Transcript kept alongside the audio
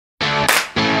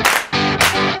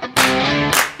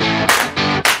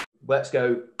let's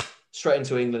go straight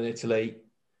into England, Italy.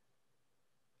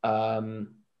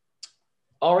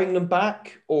 Are England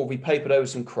back, or have we papered over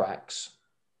some cracks?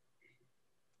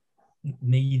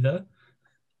 Neither.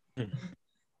 Did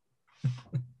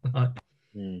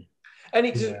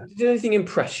anything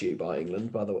impress you by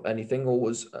England, by the way? Anything, or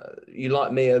was you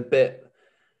like me a bit?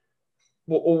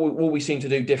 What we seemed to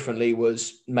do differently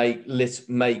was make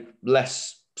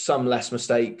some less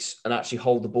mistakes and actually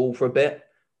hold the ball for a bit.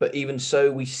 But even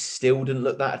so, we still didn't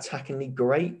look that attackingly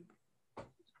great.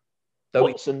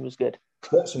 Watson was good.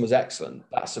 Watson was excellent.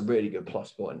 That's a really good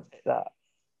plus point. That.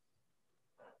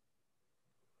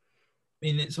 I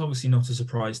mean, it's obviously not a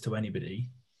surprise to anybody,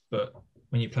 but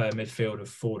when you play a midfield of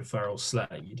Ford, Farrell,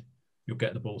 Slade, you'll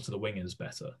get the ball to the wingers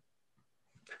better.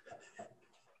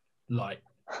 Like,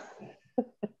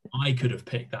 I could have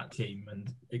picked that team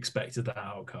and expected that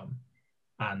outcome.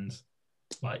 And,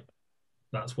 like,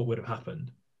 that's what would have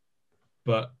happened.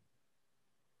 But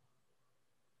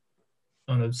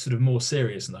on a sort of more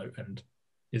serious note, and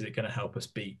is it going to help us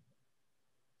beat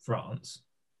France?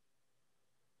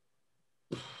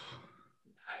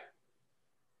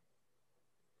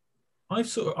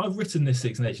 I've written this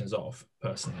Six Nations off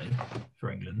personally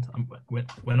for England.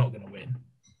 We're not going to win.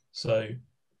 So,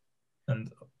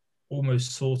 and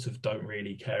almost sort of don't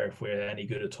really care if we're any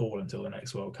good at all until the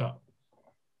next World Cup.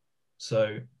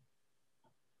 So,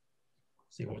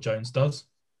 see what Jones does.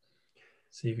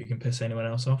 See if he can piss anyone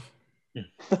else off.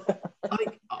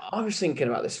 I was thinking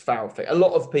about this Farrell thing. A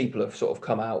lot of people have sort of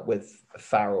come out with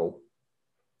Farrell,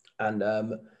 and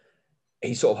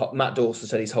Matt Dawson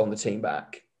said he's holding the team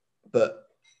back. But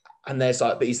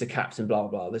he's the captain, blah, blah,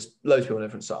 blah. There's loads of people on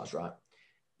different sides, right?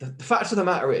 The fact of the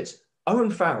matter is,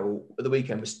 Owen Farrell at the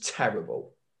weekend was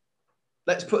terrible.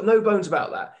 Let's put no bones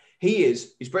about that.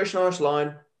 He's British and Irish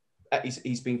line.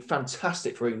 He's been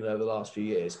fantastic for England over the last few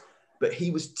years, but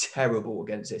he was terrible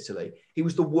against Italy. He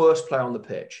was the worst player on the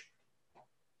pitch.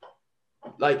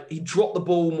 Like, he dropped the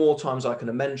ball more times I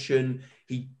can mention.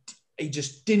 He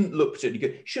just didn't look particularly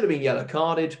good. He should have been yellow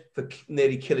carded for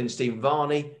nearly killing Stephen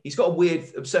Varney. He's got a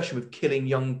weird obsession with killing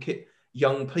young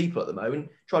people at the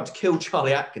moment. Tried to kill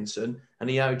Charlie Atkinson, and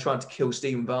he now tried to kill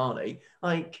Stephen Varney.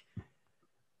 Like,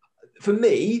 for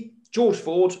me, George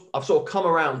Ford, I've sort of come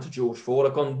around to George Ford.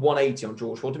 I've gone 180 on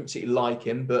George Ford. Didn't particularly like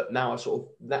him, but now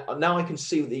I can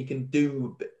see that he can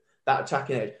do that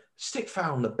attacking edge. Stick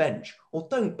Farrell on the bench, or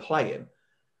don't play him.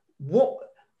 What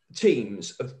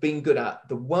teams have been good at?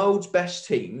 The world's best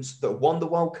teams that won the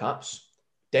World Cups: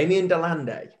 Damien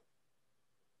Delande,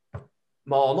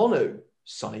 Marlonu,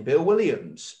 Sonny Bill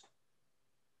Williams.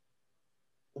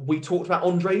 We talked about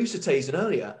Andre Usatezen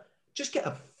earlier. Just get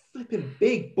a flipping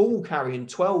big ball carrying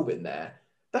 12 in there.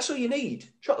 That's all you need.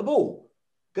 Shot the ball.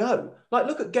 Go. Like,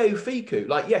 look at Geo Fiku.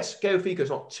 Like, yes, Geo Fiku is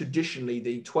not traditionally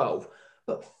the 12,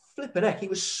 but flipping heck, he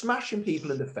was smashing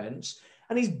people in defence,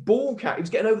 and his ball carry, he was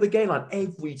getting over the game line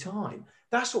every time.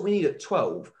 That's what we need at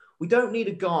 12. We don't need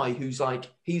a guy who's like,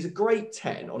 he's a great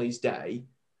 10 on his day.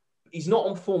 He's not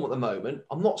on form at the moment.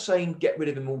 I'm not saying get rid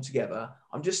of him altogether.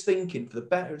 I'm just thinking for the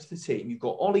better of the team, you've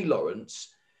got Ollie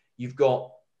Lawrence, you've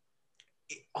got,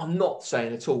 I'm not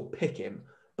saying at all pick him,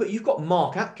 but you've got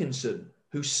Mark Atkinson,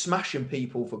 who's smashing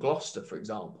people for Gloucester, for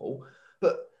example.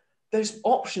 But there's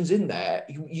options in there.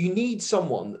 You need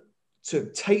someone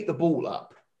to take the ball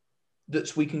up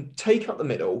that we can take up the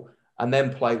middle and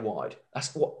then play wide.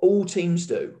 That's what all teams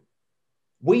do.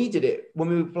 We did it when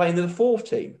we were playing in the fourth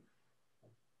team.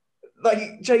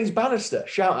 Like James Bannister,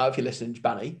 shout out if you're listening,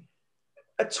 Banny.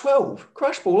 At 12,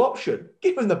 crash ball option.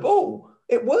 Give him the ball.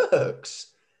 It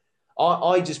works.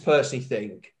 I just personally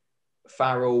think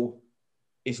Farrell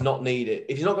is not needed.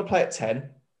 If he's not going to play at 10,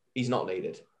 he's not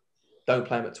needed. Don't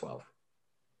play him at 12.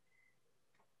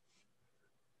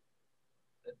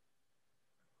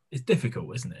 It's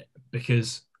difficult, isn't it?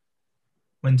 Because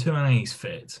when Tuane's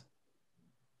fit,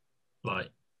 like,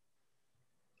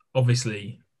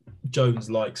 obviously Jones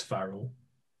likes Farrell.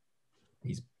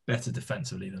 He's better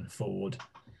defensively than Ford.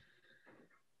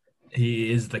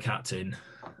 He is the captain,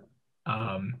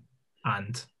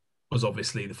 and was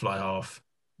obviously the fly half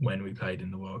when we played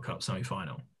in the World Cup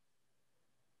semi-final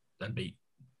and beat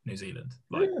New Zealand.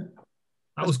 Like,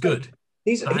 that was good.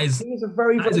 He's a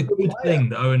very good thing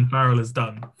that Owen Farrell has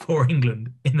done for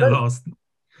England in the last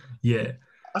year.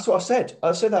 That's what I said.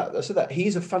 I said that.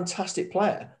 He's a fantastic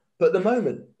player. But at the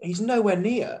moment, he's nowhere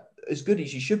near as good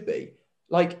as he should be.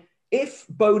 Like, if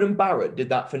Bowden Barrett did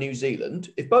that for New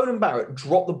Zealand, if Bowden Barrett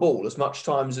dropped the ball as much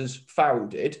times as Farrell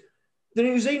did, the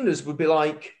New Zealanders would be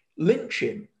like, lynch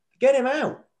him, get him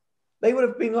out. They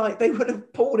would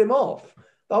have pulled him off.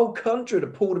 The whole country would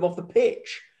have pulled him off the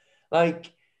pitch.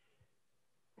 Like,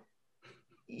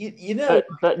 you know,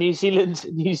 But New Zealand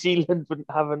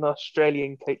wouldn't have an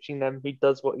Australian coaching them who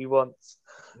does what he wants.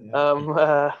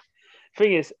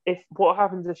 Thing is, if what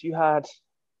happens if you had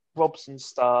Robson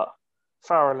start,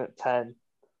 Farrell at 10,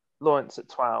 Lawrence at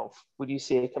 12? Would you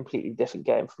see a completely different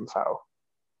game from Farrell?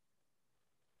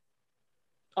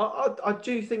 I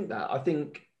do think that. I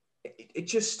think it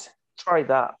just Try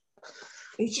that.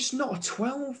 it's just not a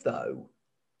 12 though.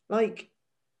 Like,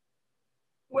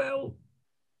 Well,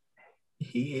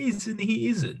 he is and he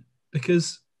isn't,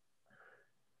 because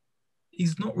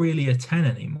he's not really a 10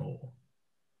 anymore.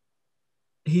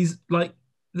 He's like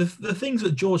the things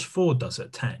that George Ford does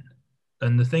at 10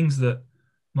 and the things that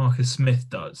Marcus Smith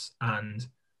does and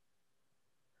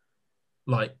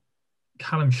like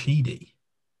Callum Sheedy,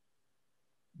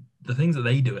 the things that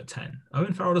they do at 10.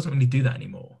 Owen Farrell doesn't really do that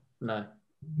anymore. no.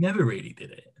 Never really did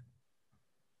it.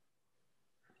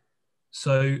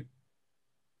 So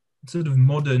sort of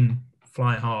modern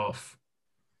fly half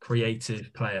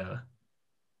creative player,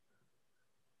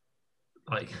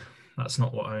 like that's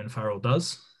not what Owen Farrell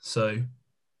does. So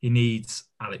he needs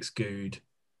Alex Good,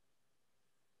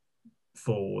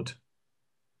 Ford.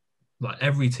 Like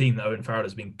every team that Owen Farrell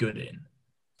has been good in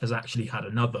has actually had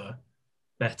another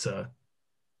better,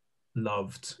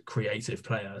 loved, creative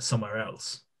player somewhere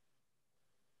else.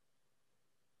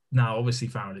 Now, obviously,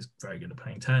 Farrell is very good at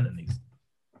playing 10 and he's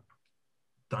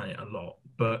done it a lot.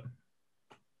 But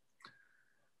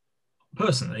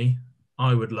personally,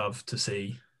 I would love to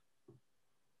see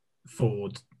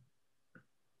Ford,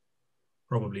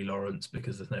 probably Lawrence,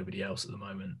 because there's nobody else at the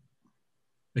moment.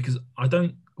 Because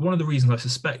one of the reasons I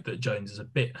suspect that Jones is a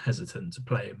bit hesitant to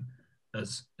play him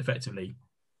as effectively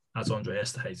as Andre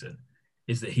Esterhazy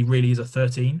is that he really is a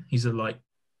 13. He's a like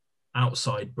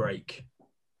outside break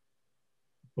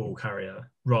ball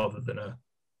carrier rather than a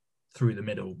through the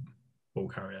middle ball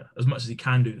carrier. As much as he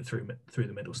can do the through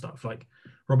the middle stuff, like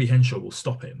Robbie Henshaw will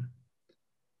stop him.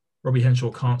 Robbie Henshaw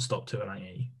can't stop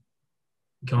Tuolangi.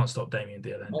 He can't stop Damien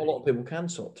Dialende. A lot of people can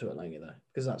stop Tuolangi though,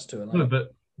 because that's Tuolangi. No,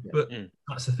 but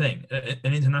that's the thing. At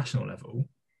an international level,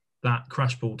 that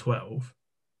crash ball 12,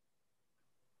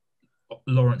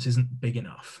 Lawrence isn't big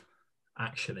enough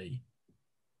actually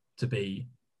to be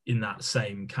in that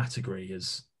same category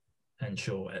as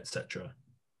Henshaw, etc.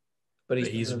 But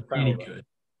he's really good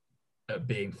at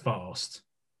being fast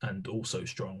and also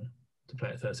strong to play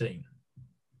at 13.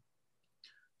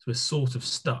 So we're sort of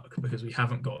stuck because we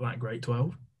haven't got that great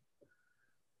 12.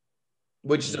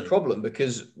 Which is a problem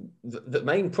because the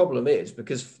main problem is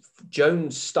because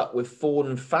Jones stuck with Ford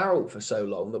and Farrell for so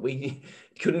long that we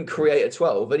couldn't create a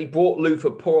 12. And he brought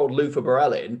poor old Luther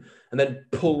Burrell in and then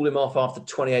pulled him off after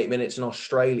 28 minutes in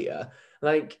Australia.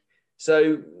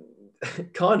 So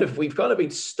we've kind of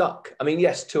been stuck. I mean,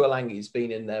 yes, Tuolangi's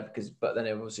been in there but then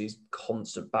obviously he's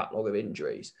constant backlog of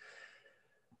injuries.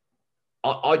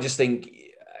 I just think,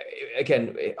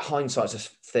 again, hindsight's a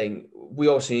thing. We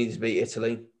obviously need to beat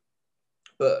Italy.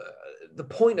 But the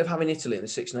point of having Italy in the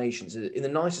Six Nations, in the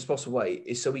nicest possible way,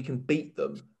 is so we can beat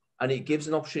them. And it gives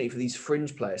an opportunity for these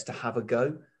fringe players to have a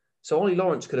go. So Ollie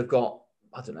Lawrence could have got,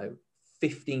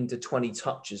 15 to 20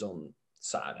 touches on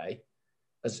Saturday,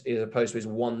 as opposed to his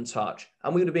one touch.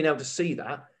 And we would have been able to see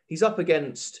that. He's up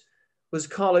against, was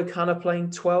Carlo Canna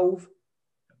playing 12?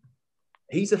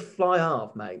 He's a fly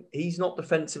half, mate. He's not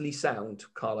defensively sound,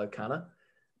 Carlo Canna.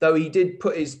 Though he did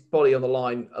put his body on the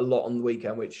line a lot on the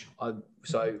weekend,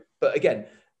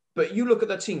 but you look at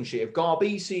the team sheet of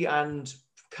Garbisi and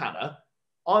Canna.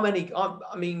 I'm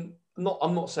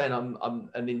not saying I'm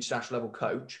an international level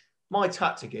coach. My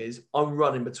tactic is I'm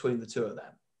running between the two of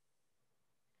them.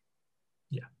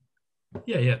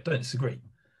 Yeah, don't disagree.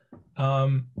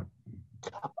 On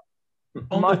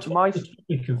My the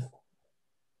topic of,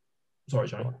 sorry,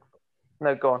 Johnny.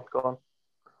 No, go on.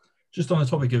 Just on the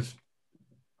topic of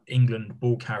England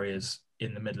ball carriers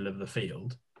in the middle of the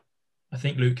field, I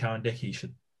think Luke Cowan-Dickie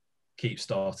should keep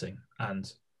starting and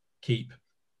keep,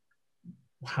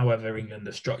 however England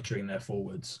are structuring their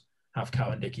forwards, have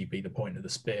Cowan-Dickie be the point of the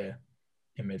spear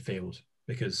in midfield,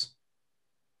 because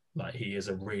he is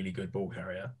a really good ball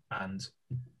carrier and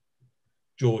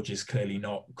George is clearly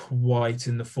not quite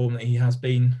in the form that he has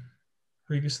been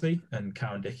previously, and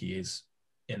Cowan-Dickie is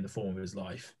in the form of his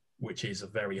life, which is a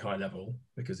very high level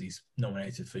because he's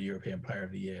nominated for European Player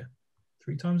of the Year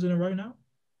 3 times in a row now.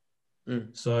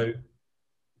 So,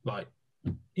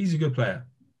 he's a good player.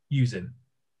 Use him.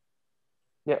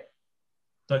 Yeah.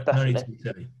 No need to be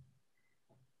silly.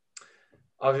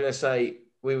 I was going to say,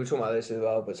 we were talking about this as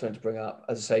well, but something to bring up.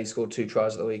 As I say, he scored 2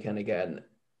 tries at the weekend again.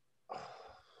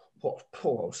 Poor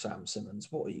old Sam Simmons.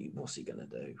 What's he going to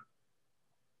do?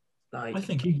 I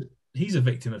think he's a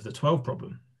victim of the 12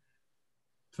 problem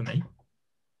for me.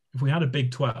 If we had a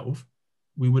big 12,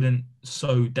 we wouldn't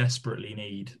so desperately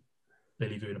need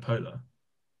Billy Vunipola.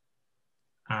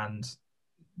 And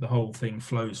the whole thing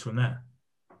flows from there.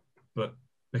 But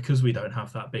because we don't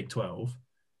have that big 12,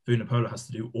 Vunipola has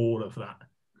to do all of that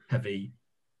heavy,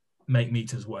 make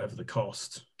meters whatever the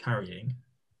cost, carrying.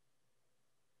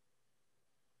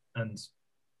 And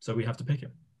so we have to pick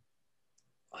him.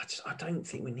 I don't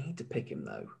think we need to pick him,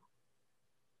 though.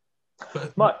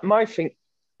 But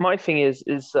My thing is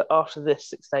that after this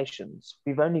Six Nations,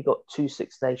 we've only got 2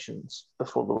 Six Nations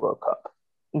before the World Cup,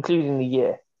 including the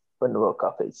year when the World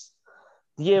Cup is.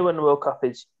 The year when the World Cup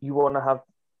is, you want to have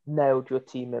nailed your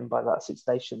team in by that Six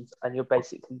Nations, and you're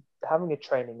basically having a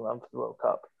training run for the World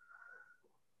Cup.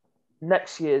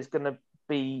 Next year is going to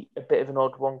be a bit of an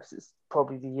odd one because it's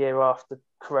probably the year after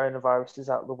coronavirus is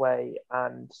out of the way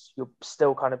and you're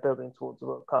still kind of building towards the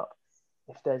World Cup.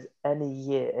 If there's any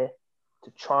year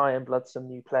to try and blood some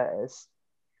new players,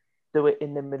 do it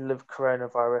in the middle of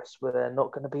coronavirus where they're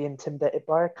not going to be intimidated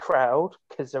by a crowd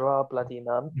because there are bloody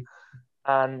none.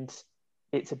 And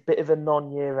it's a bit of a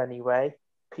non-year anyway.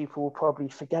 People will probably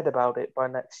forget about it by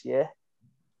next year.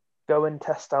 Go and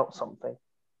test out something.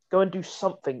 Go and do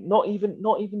something. Not even.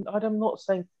 I'm not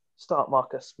saying start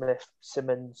Marcus Smith,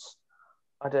 Simmons.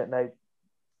 I don't know.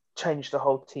 Change the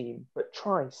whole team, but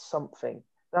try something.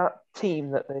 That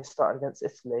team that they started against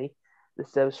Italy,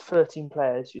 there was 13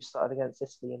 players who started against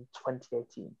Italy in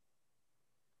 2018.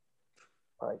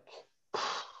 Like,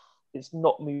 it's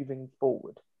not moving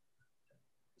forward.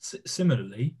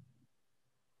 Similarly,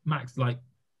 Max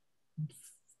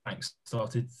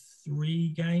started 3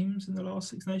 games in the last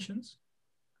Six Nations.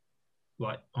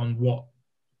 Like on what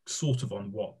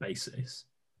basis?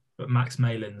 But Max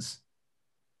Malins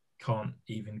can't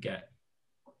even get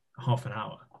half an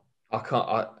hour. I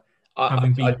can't.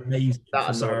 Having been amazing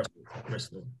for Saracens at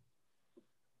Bristol.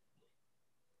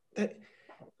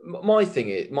 My thing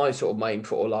is, my sort of main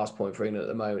last point for England at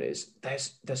the moment is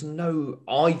there's no.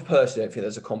 I personally don't think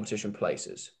there's a competition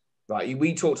places. Right,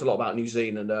 we talked a lot about New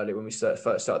Zealand earlier when we first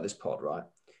started this pod. Right,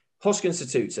 Hoskins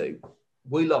Tutu.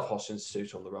 We love Hoskins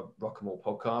Tutu on the Ruck and Maul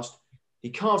podcast.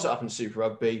 He carves it up in Super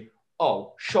Rugby.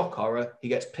 Oh, shock horror! He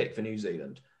gets picked for New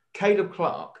Zealand. Caleb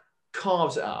Clark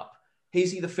carves it up.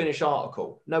 Is he the finished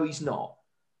article? No, he's not.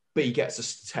 But he gets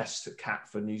a test cap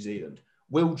for New Zealand.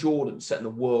 Will Jordan setting the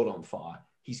world on fire.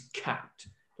 He's capped.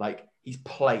 Like, he's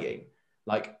playing.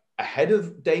 Like, ahead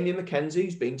of Damien McKenzie,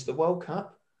 who's been to the World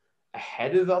Cup.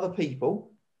 Ahead of other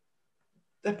people.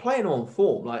 They're playing on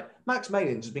form. Like, Max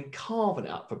Malins has been carving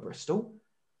it up for Bristol.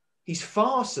 He's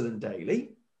faster than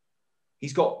Daly.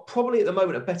 He's got probably at the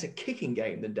moment a better kicking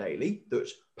game than Daly.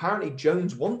 Which apparently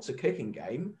Jones wants a kicking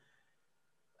game.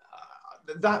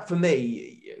 That for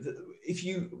me,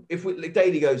 if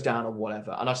Daly goes down or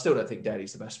whatever, and I still don't think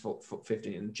Daly's the best foot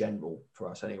 15 in general for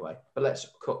us anyway. But let's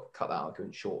cut that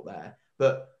argument short there.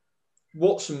 But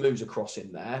Watson moves across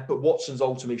in there, but Watson's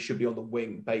ultimately should be on the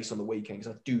wing based on the weekend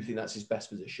because I do think that's his best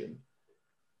position.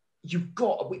 You've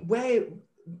got where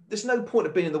there's no point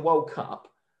of being in the World Cup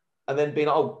and then being,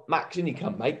 oh, Max, in you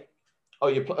come, mate.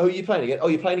 Oh, who are you playing against? Oh,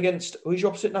 you're playing against who's your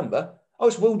opposite number? Oh,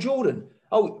 it's Will Jordan.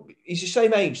 Oh, he's the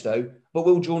same age though, but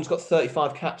Will Jordan's got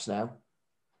 35 caps now.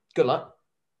 Good luck.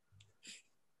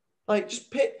 Like, just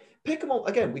pick him on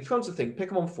again. We come to think, pick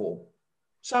him on form.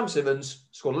 Sam Simmons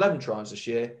scored 11 tries this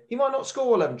year. He might not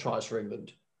score 11 tries for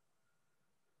England,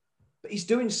 but he's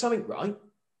doing something right.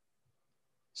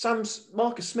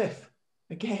 Marcus Smith,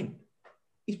 again,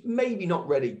 he's maybe not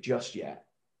ready just yet,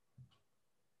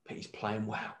 but he's playing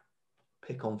well.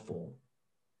 Pick on form.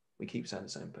 We keep saying the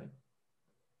same thing.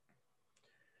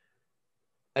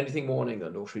 Anything more on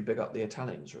England, or should we big up the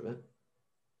Italians for a bit?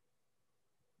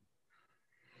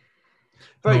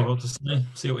 Not a lot to say.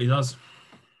 See what he does.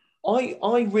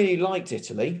 I really liked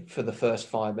Italy for the first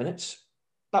 5 minutes.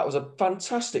 That was a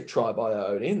fantastic try by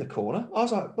Ione in the corner. I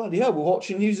was like, bloody hell, we're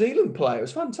watching New Zealand play. It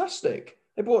was fantastic.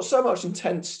 They brought so much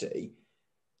intensity.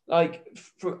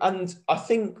 And I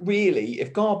think really,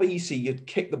 if Garbisi had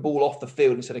kicked the ball off the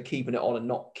field instead of keeping it on and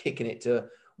not kicking it to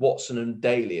Watson and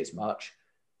Daly as much,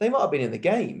 they might have been in the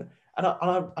game. And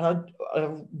I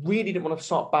really didn't want to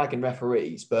start bagging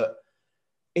referees, but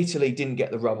Italy didn't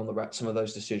get the rub on some of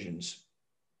those decisions.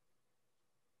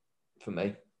 For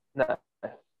me, no,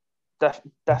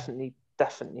 definitely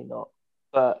not.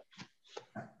 But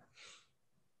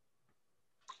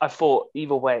I thought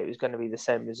either way it was going to be the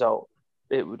same result.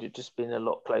 It would have just been a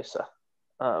lot closer.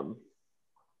 And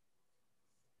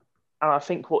I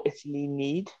think what Italy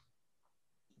need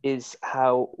is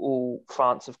how all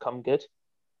France have come good.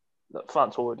 Look,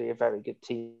 France already a very good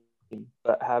team,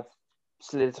 but have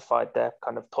solidified their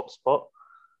kind of top spot.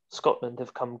 Scotland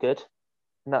have come good,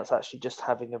 and that's actually just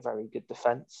having a very good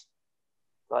defence.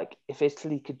 Like, if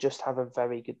Italy could just have a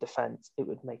very good defence, it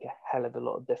would make a hell of a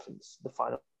lot of difference to the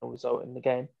final result in the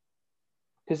game.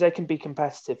 Because they can be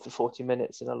competitive for 40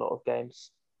 minutes in a lot of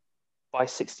games. By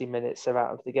 60 minutes, they're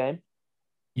out of the game.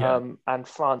 Yeah. And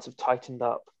France have tightened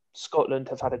up. Scotland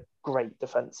have had a great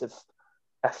defensive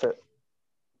effort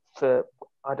for,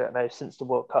 I don't know, since the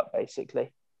World Cup,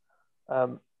 basically.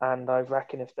 And I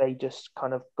reckon if they just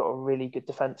kind of got a really good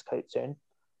defence coach in,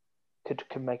 could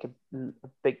make a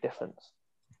big difference.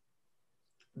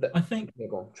 I think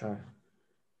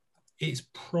it's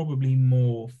probably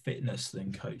more fitness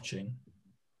than coaching,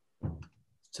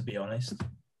 to be honest.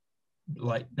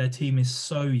 Like, their team is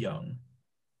so young.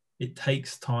 It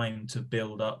takes time to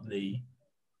build up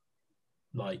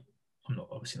I'm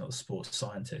obviously not a sports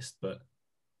scientist, but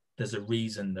there's a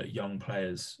reason that young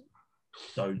players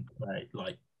don't play,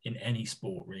 like in any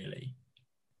sport really,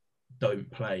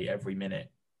 don't play every minute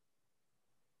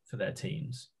for their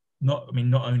teams. Not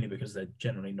only because they're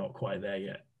generally not quite there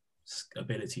yet,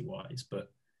 ability-wise,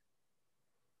 but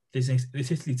this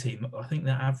Italy team, I think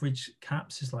their average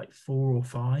caps is like 4 or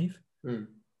 5.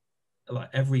 Like,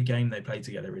 every game they play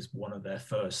together is one of their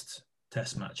first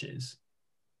test matches.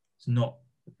 It's not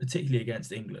particularly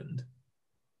against England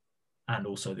and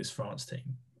also this France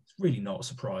team. It's really not a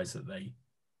surprise that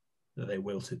they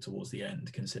wilted towards the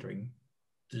end, considering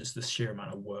just the sheer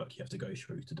amount of work you have to go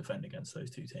through to defend against those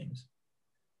two teams.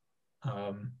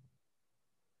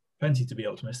 Plenty to be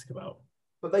optimistic about.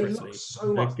 But they look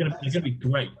so much. They're going to be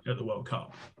great at the World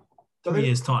Cup. 3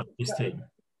 years' time, this team.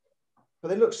 But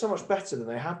they look so much better than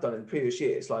they have done in previous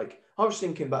years. Like, I was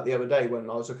thinking back the other day when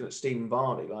I was looking at Stephen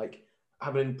Varney, like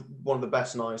having one of the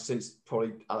best nines since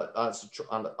probably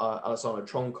Alessandro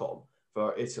Troncon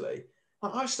for Italy.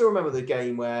 I still remember the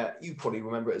game where you probably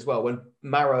remember it as well, when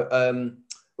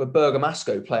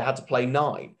Bergamasco had to play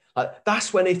 9. Like,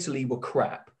 that's when Italy were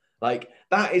crap. Like,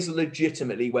 that is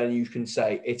legitimately when you can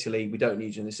say, Italy, we don't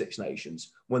need you in the Six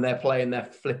Nations. When they're playing their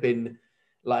flipping,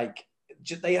 like,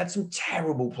 they had some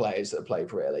terrible players that played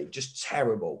for Italy, just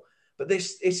terrible. But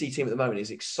this Italy team at the moment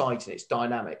is exciting. It's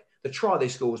dynamic. The try they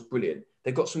score was brilliant.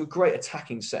 They've got some great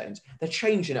attacking settings. They're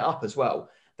changing it up as well.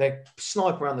 They're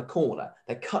sniping around the corner.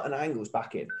 They're cutting angles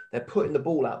back in. They're putting the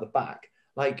ball out the back.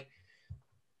 Like,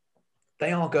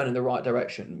 they are going in the right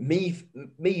direction.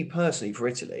 Me personally, for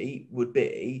Italy, would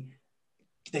be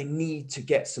they need to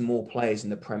get some more players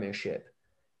in the Premiership.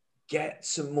 Get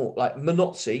some more. Like,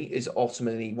 Minozzi is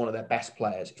ultimately one of their best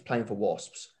players. He's playing for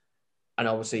Wasps. And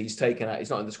obviously he's taken out,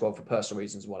 he's not in the squad for personal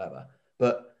reasons, whatever.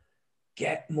 But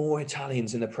get more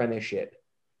Italians in the Premiership.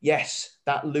 Yes,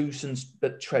 that loosens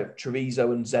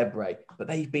Treviso and Zebre, but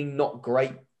they've been not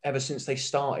great ever since they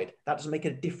started. That doesn't make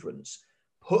a difference.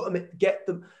 Put them, get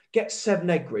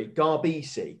Sevnegri,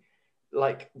 Garbisi,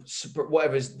 like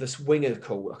whatever is this winger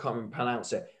called, I can't remember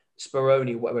pronounce it.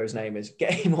 Speroni, whatever his name is,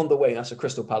 get him on the wing. That's a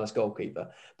Crystal Palace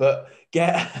goalkeeper. But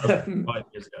get 5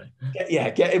 years ago.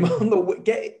 Get him on the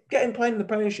get him playing in the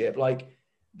Premiership. Like,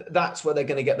 that's where they're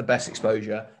going to get the best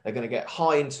exposure. They're going to get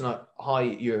high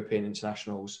European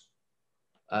internationals.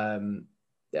 I mean,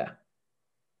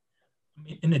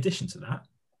 in addition to that,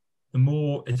 the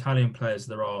more Italian players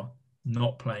there are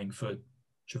not playing for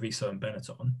Treviso and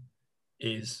Benetton,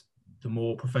 is the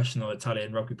more professional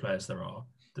Italian rugby players there are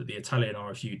that the Italian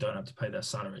RFU don't have to pay their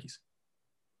salaries.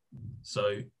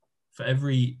 So for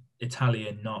every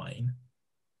Italian 9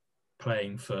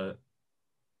 playing for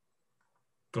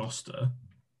Gloucester,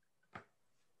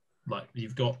 like,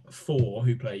 you've got 4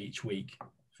 who play each week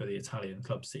for the Italian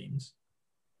club teams.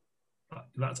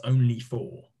 That's only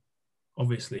 4.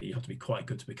 Obviously, you have to be quite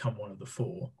good to become one of the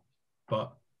 4,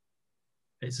 but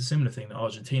it's a similar thing that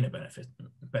Argentina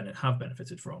have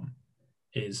benefited from,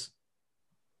 is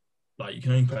like, you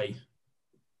can only play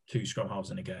 2 scrum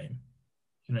halves in a game.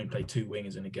 You can only play 2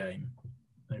 wingers in a game.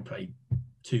 You can only play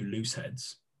 2 loose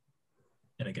heads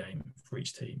in a game for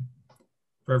each team.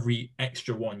 For every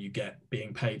extra one you get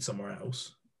being paid somewhere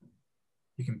else,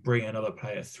 you can bring another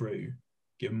player through,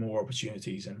 give more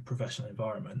opportunities in a professional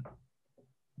environment,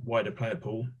 wider player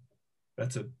pool,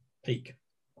 better peak.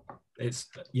 I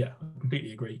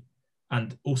completely agree.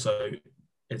 And also,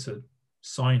 it's a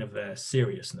sign of their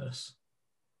seriousness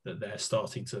that they're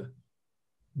starting to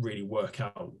really work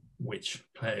out which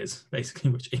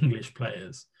English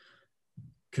players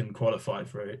can qualify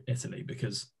for Italy,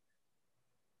 because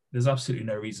there's absolutely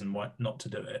no reason why not to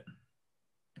do it.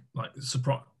 Like,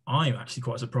 I'm actually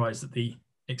quite surprised at the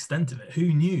extent of it.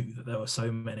 Who knew that there were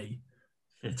so many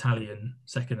Italian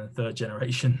 2nd and 3rd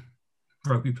generation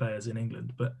rugby players in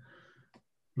England? But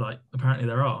Like, apparently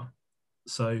there are.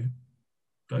 So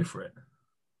go for it.